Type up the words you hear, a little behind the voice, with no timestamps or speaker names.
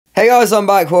Hey guys, I'm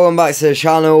back. Welcome back to the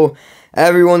channel.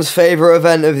 Everyone's favourite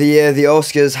event of the year, the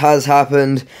Oscars, has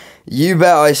happened. You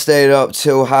bet I stayed up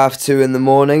till 2:30 in the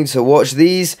morning to watch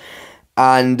these.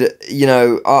 And, you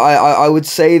know, I would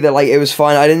say that, like, it was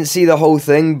fine. I didn't see the whole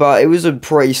thing, but it was a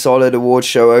pretty solid award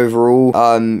show overall.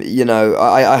 You know,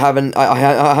 I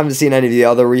haven't seen any of the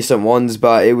other recent ones,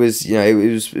 but it was, you know, it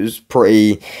was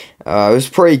pretty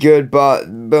good. But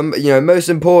you know, most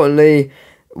importantly,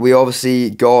 we obviously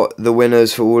got the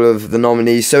winners for all of the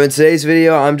nominees. So in today's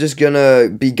video, I'm just gonna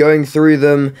be going through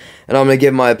them, and I'm gonna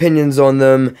give my opinions on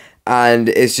them, and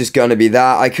it's just gonna be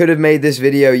that. I could have made this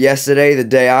video yesterday, the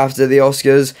day after the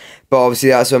Oscars, but obviously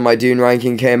that's when my Dune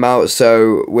ranking came out,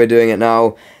 so we're doing it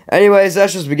now. Anyways,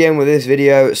 let's just begin with this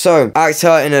video. So,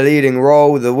 actor in a leading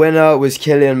role, the winner was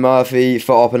Cillian Murphy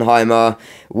for Oppenheimer,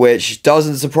 which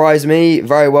doesn't surprise me,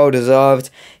 very well deserved.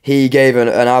 He gave an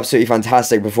absolutely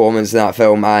fantastic performance in that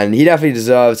film, and he definitely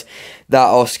deserved that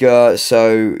Oscar.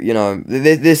 So, you know,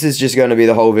 this is just going to be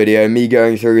the whole video, me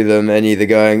going through them and either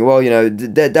going, well, you know,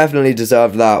 definitely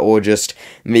deserved that, or just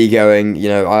me going, you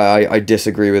know, I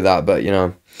disagree with that, but, you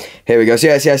know. Here we go. So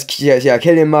yes,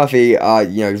 Cillian Murphy,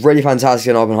 you know, really fantastic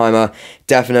in Oppenheimer.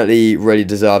 Definitely really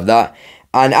deserved that.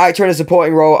 And actor in a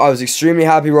supporting role, I was extremely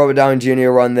happy Robert Downey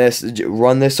Jr. won this,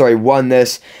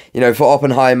 you know, for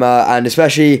Oppenheimer, and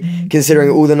especially considering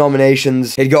all the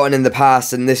nominations he'd gotten in the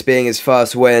past, and this being his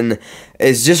first win,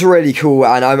 is just really cool,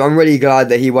 and I'm really glad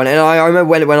that he won. And I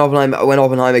remember when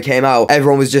Oppenheimer came out,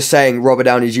 everyone was just saying Robert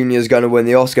Downey Jr. is going to win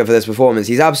the Oscar for this performance.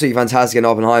 He's absolutely fantastic in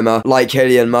Oppenheimer, like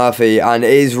Cillian Murphy, and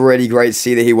it is really great to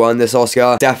see that he won this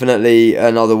Oscar. Definitely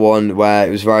another one where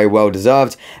it was very well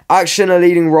deserved. Action, a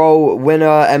leading role, winner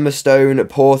Emma Stone,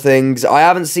 Poor Things. I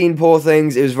haven't seen Poor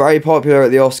Things. It was very popular at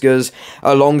the Oscars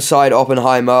alongside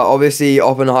Oppenheimer. Obviously,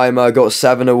 Oppenheimer got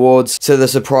 7 awards to the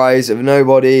surprise of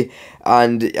nobody,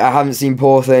 and I haven't seen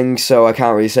Poor Things, so I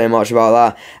can't really say much about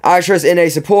that. Actress in a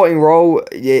supporting role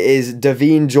is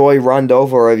Da'Vine Joy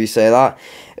Randolph, or however you say that,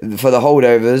 for The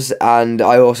Holdovers, and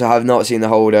I also have not seen The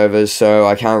Holdovers, so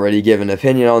I can't really give an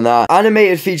opinion on that.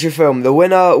 Animated feature film, the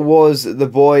winner was The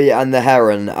Boy and the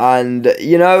Heron, and,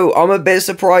 you know, I'm a bit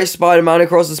surprised Spider-Man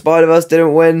Across the Spider-Verse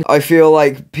didn't win. I feel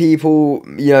like people,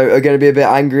 you know, are going to be a bit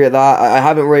angry at that. I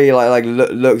haven't really,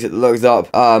 looked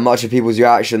up much of people's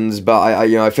reactions, but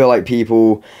you know, I feel like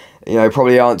people, you know,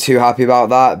 probably aren't too happy about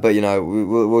that, but, you know,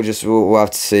 we'll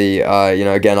have to see. You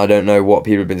know, again, I don't know what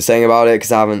people have been saying about it,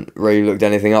 because I haven't really looked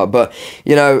anything up, but,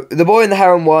 you know, The Boy and the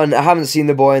Heron won. I haven't seen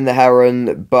The Boy and the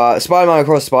Heron, but Spider-Man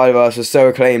Across the Spider-Verse was so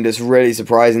acclaimed, it's really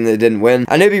surprising that it didn't win,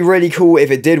 and it'd be really cool if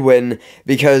it did win,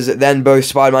 because then both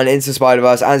Spider-Man Into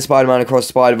Spider-Verse and Spider-Man Across the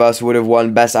Spider-Verse would have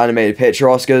won Best Animated Picture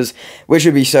Oscars, which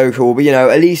would be so cool, but, you know,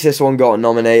 at least this one got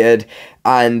nominated.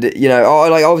 And, you know,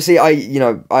 like, obviously, I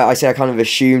say I kind of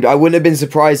assumed. I wouldn't have been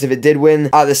surprised if it did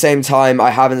win. At the same time, I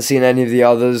haven't seen any of the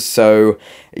others, so,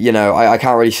 you know, I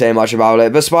can't really say much about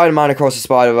it. But Spider-Man Across the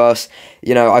Spider-Verse,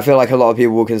 you know, I feel like a lot of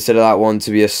people will consider that one to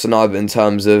be a snub in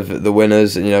terms of the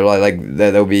winners. And, you know, like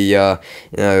they'll be, you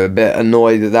know, a bit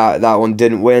annoyed that that one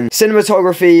didn't win.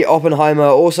 Cinematography, Oppenheimer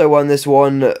also won this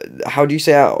one. How do you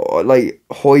say it? Like,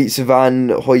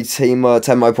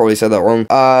 Hoytema, I probably said that wrong.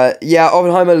 Yeah,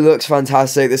 Oppenheimer looks fantastic.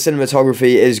 The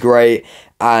cinematography is great,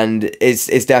 and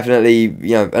it's definitely,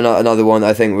 you know, another one that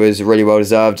I think was really well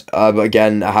deserved. But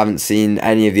again, I haven't seen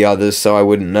any of the others, so I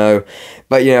wouldn't know.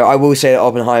 But, you know, I will say that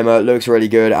Oppenheimer looks really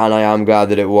good, and I am glad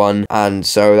that it won. And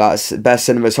so that's Best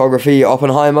Cinematography,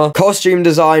 Oppenheimer. Costume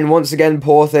design, once again,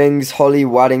 Poor Things, Holly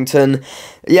Waddington.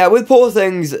 Yeah, with Poor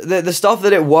Things, the stuff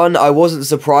that it won, I wasn't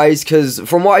surprised, because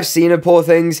from what I've seen of Poor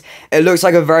Things, it looks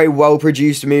like a very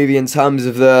well-produced movie in terms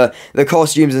of the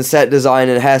costumes and set design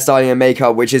and hairstyling and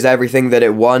makeup, which is everything that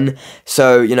it won.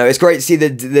 So, you know, it's great to see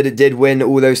that it did win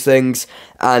all those things.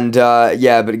 And,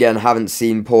 yeah, but again, haven't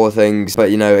seen Poor Things, but,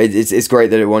 you know, it's great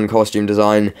that it won costume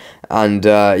design. And,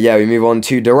 yeah, we move on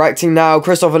to directing now.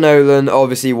 Christopher Nolan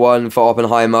obviously won for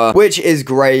Oppenheimer, which is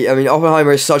great. I mean,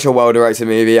 Oppenheimer is such a well-directed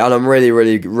movie, and I'm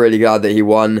really glad that he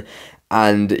won.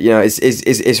 And, you know,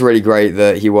 it's really great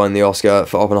that he won the Oscar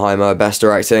for Oppenheimer, Best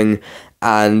Directing.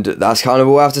 And that's kind of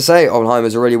all I have to say.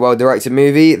 Oppenheimer's a really well-directed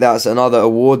movie. That's another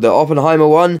award that Oppenheimer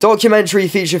won. Documentary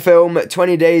feature film,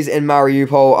 20 Days in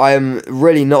Mariupol. I am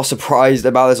really not surprised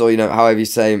about this, or, you know, however you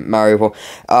say Mariupol.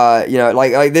 You know,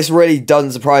 like this really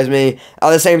doesn't surprise me.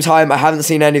 At the same time, I haven't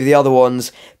seen any of the other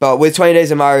ones, but with 20 Days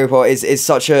in Mariupol,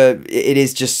 it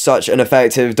is just such an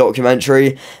effective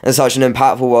documentary and such an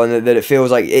impactful one that it feels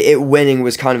like it winning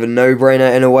was kind of a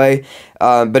no-brainer in a way.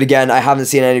 But again, I haven't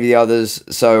seen any of the others,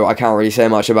 so I can't really really say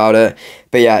much about it.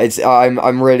 But yeah,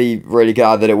 I'm really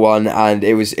glad that it won, and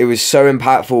it was so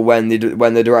impactful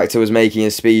when the director was making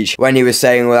his speech, when he was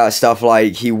saying all that stuff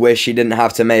like he wished he didn't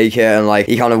have to make it, and like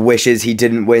he kind of wishes he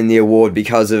didn't win the award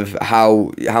because of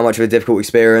how much of a difficult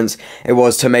experience it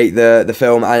was to make the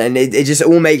film, and it just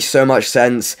all makes so much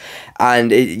sense.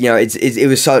 And it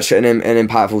was such an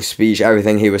impactful speech,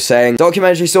 everything he was saying.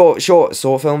 Documentary short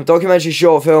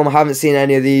film. I haven't seen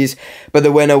any of these, but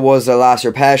the winner was The Last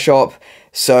Repair Shop.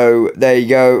 So there you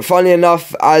go. Funnily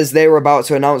enough, as they were about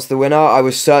to announce the winner, I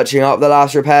was searching up The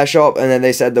Last Repair Shop, and then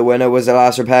they said the winner was The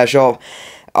Last Repair Shop.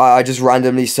 I just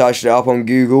randomly searched it up on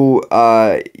Google,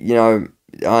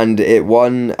 and it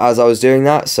won as I was doing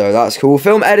that, so that's cool.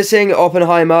 Film editing,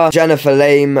 Oppenheimer, Jennifer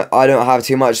Lame. I don't have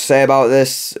too much to say about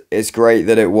this. It's great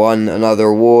that it won another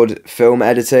award. Film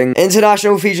editing.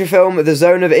 International feature film, The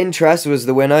Zone of Interest was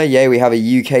the winner. Yay, we have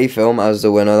a UK film as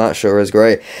the winner. That sure is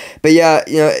great. But yeah,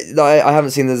 I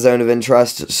haven't seen The Zone of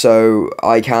Interest, so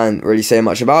I can't really say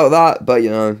much about that. But,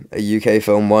 a UK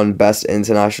film won Best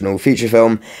International Feature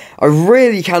Film. I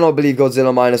really cannot believe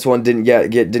Godzilla Minus One didn't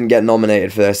get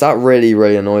nominated for this. That really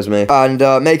annoys me. And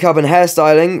makeup and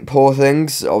hairstyling, Poor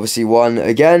Things obviously won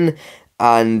again,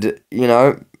 and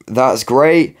that's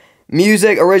great.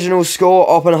 Music, original score,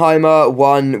 Oppenheimer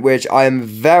won, which I am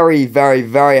very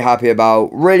happy about.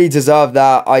 Really deserved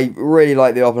that. I really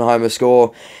like the Oppenheimer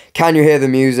score. Can You Hear the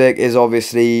Music is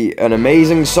obviously an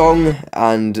amazing song,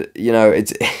 and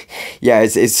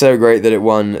it's so great that it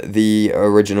won the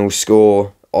original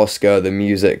score Oscar, the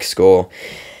music score.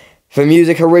 For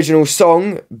music original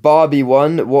song, Barbie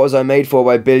won What Was I Made For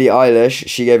by Billie Eilish.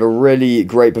 She gave a really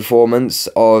great performance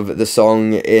of the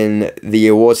song in the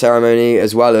award ceremony,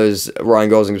 as well as Ryan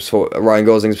Gosling's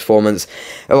performance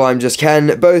of I'm Just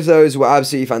Ken. Both those were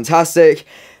absolutely fantastic.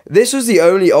 This was the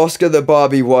only Oscar that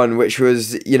Barbie won, which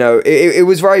was, it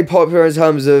was very popular in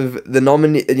terms of the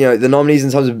nominees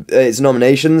in terms of its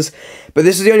nominations, but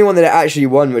this is the only one that it actually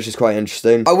won, which is quite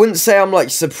interesting. I wouldn't say I'm,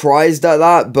 surprised at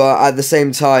that, but at the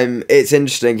same time, it's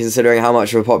interesting considering how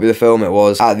much of a popular film it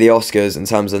was at the Oscars in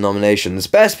terms of nominations.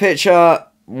 Best Picture,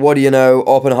 what do you know,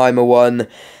 Oppenheimer won.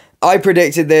 I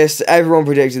predicted this, everyone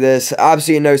predicted this,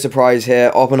 absolutely no surprise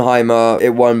here. Oppenheimer,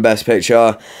 it won Best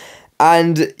Picture.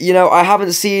 And, I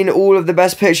haven't seen all of the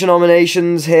Best Picture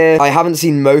nominations here. I haven't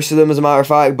seen most of them, as a matter of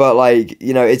fact, but,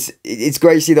 it's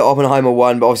great to see that Oppenheimer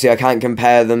won, but obviously I can't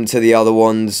compare them to the other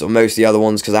ones, or most of the other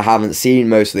ones, because I haven't seen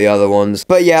most of the other ones.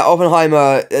 But yeah,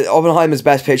 Oppenheimer's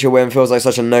Best Picture win feels like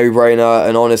such a no-brainer,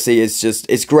 and honestly,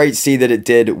 it's great to see that it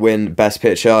did win Best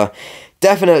Picture.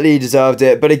 Definitely deserved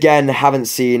it, but again, haven't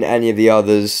seen any of the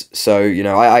others, so,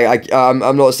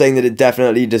 I'm not saying that it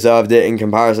definitely deserved it in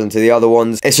comparison to the other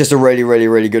ones. It's just a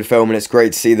really good film, and it's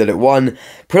great to see that it won.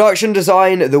 Production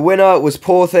design, the winner was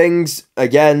Poor Things,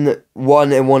 again,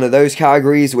 won in one of those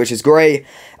categories, which is great.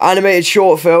 Animated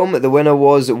short film, the winner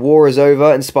was War Is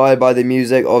Over, inspired by the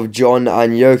music of John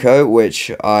and Yoko,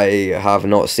 which I have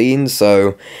not seen,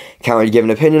 so can't really give an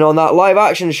opinion on that. Live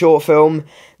action short film,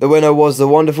 the winner was The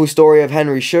Wonderful Story of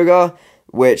Henry Sugar,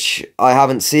 which I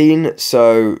haven't seen,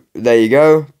 so there you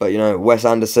go. But, Wes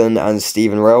Anderson and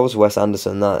Stephen Rails. Wes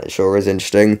Anderson, that sure is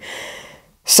interesting.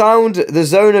 Sound, The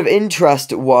Zone of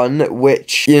Interest won,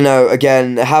 which,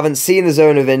 again, haven't seen The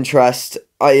Zone of Interest.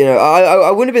 I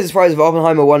wouldn't have been surprised if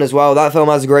Oppenheimer won as well. That film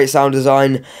has a great sound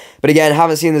design. But again,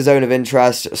 haven't seen The Zone of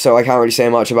Interest, so I can't really say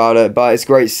much about it. But it's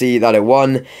great to see that it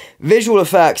won. Visual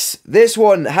effects. This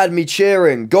one had me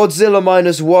cheering. Godzilla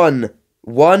Minus One.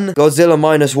 Godzilla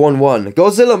Minus One won.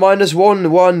 Godzilla Minus One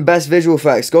won Best Visual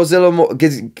Effects. Godzilla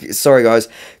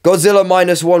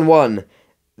Minus One won.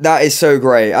 That is so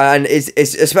great, and it's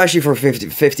especially for a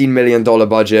 $15 million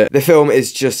budget. The film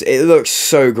is just, it looks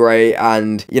so great,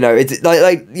 and it's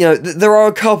there are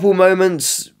a couple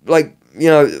moments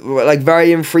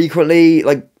very infrequently,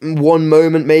 one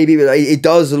moment maybe, but it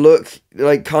does look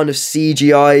kind of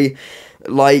CGI.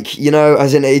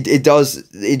 As in it does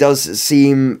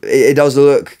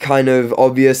look kind of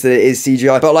obvious that it is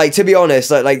CGI, but to be honest,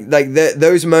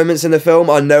 those moments in the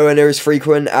film are nowhere near as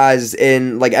frequent as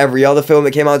in every other film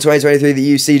that came out in 2023 that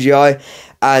used CGI.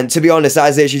 And to be honest,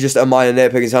 that is literally just a minor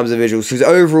nitpick in terms of visuals, because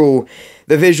overall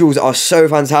the visuals are so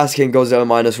fantastic in Godzilla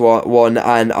Minus One,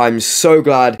 and I'm so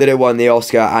glad that it won the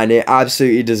Oscar, and it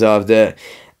absolutely deserved it.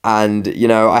 And, you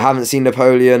know, I haven't seen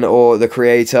Napoleon or The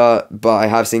Creator, but I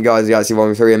have seen Guardians of the Galaxy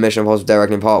Volume 3 and Mission Impossible Dead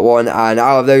Reckoning Part 1. And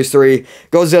out of those three,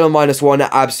 Godzilla Minus One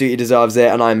absolutely deserves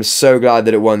it, and I'm so glad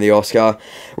that it won the Oscar.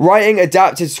 Writing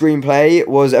adapted screenplay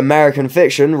was American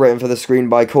Fiction, written for the screen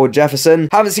by Cord Jefferson.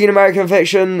 Haven't seen American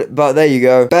Fiction, but there you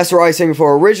go. Best writing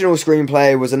for original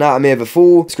screenplay was Anatomy of a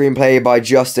Fall, screenplay by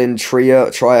Justin Trier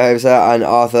and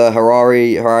Arthur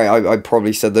Harari. I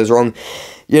probably said those wrong.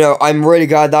 You know, I'm really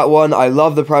glad that won. I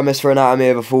love the premise for Anatomy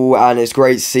of a Fall, and it's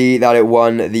great to see that it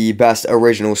won the Best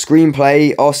Original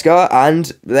Screenplay Oscar,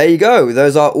 and there you go.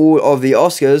 Those are all of the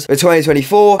Oscars for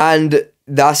 2024, and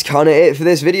that's kind of it for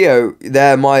this video.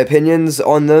 They're my opinions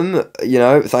on them. You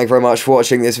know, thank you very much for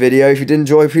watching this video. If you did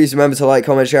enjoy, please remember to like,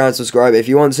 comment, share, and subscribe. If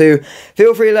you want to,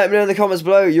 feel free to let me know in the comments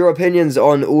below your opinions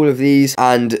on all of these,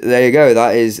 and there you go.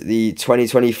 That is the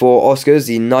 2024 Oscars,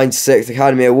 the 96th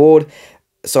Academy Award.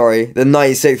 Sorry, the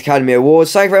 96th Academy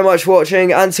Awards. Thank you very much for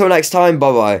watching. Until next time,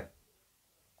 bye-bye.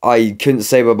 I couldn't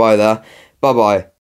say bye-bye there. Bye-bye.